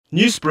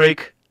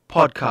Newsbreak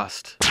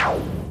Podcast.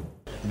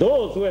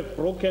 Those who have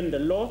broken the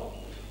law,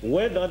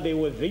 whether they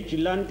were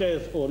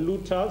vigilantes or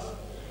looters,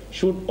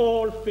 should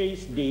all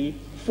face the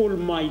full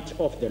might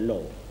of the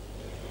law.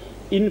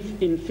 In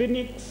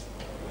Phoenix,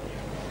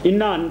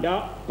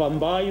 Inanda,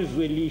 Bambai,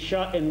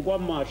 Zwelisha, and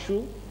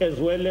Kwamashu, as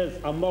well as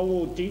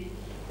Amawoti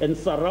and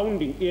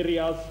surrounding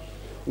areas,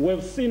 we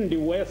have seen the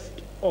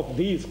worst of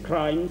these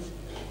crimes,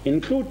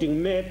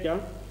 including murder,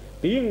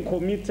 being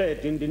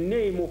committed in the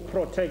name of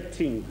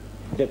protecting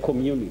the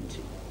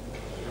community.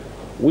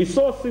 We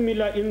saw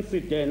similar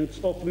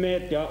incidents of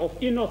murder of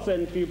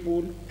innocent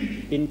people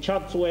in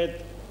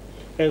Chatsworth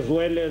as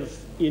well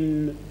as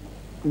in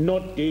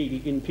North Dale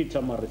in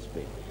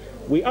Pietermaritzburg.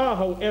 We are,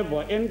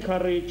 however,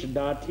 encouraged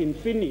that in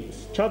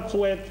Phoenix,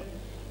 Chatsworth,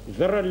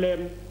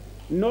 Verulam,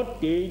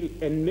 North Dale,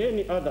 and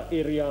many other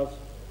areas,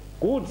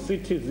 good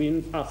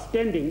citizens are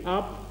standing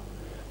up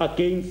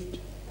against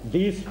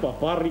these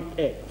barbaric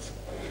acts.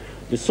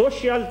 The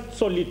social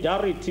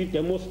solidarity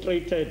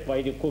demonstrated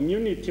by the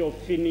community of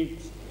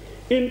Phoenix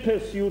in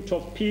pursuit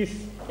of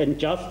peace and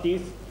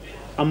justice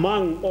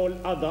among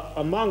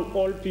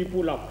all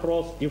people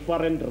across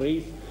different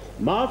races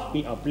must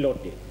be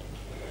applauded.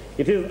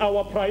 It is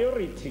our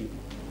priority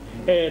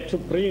to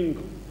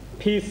bring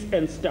peace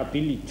and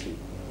stability.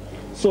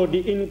 So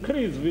the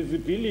increased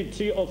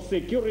visibility of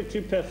security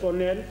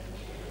personnel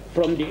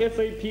from the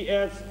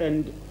SAPS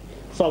and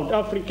South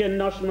African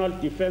National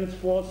Defence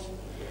Force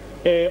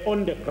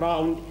on the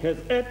ground has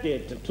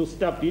added to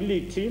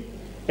stability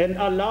and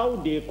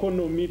allowed the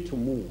economy to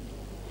move.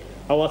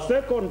 Our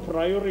second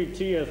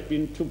priority has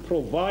been to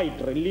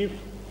provide relief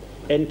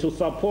and to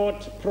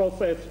support the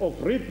process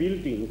of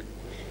rebuilding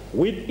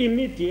with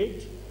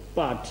immediate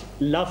but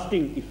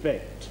lasting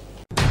effect.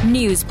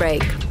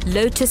 Newsbreak,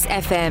 Lotus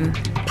FM,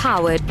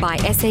 powered by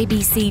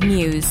SABC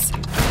News.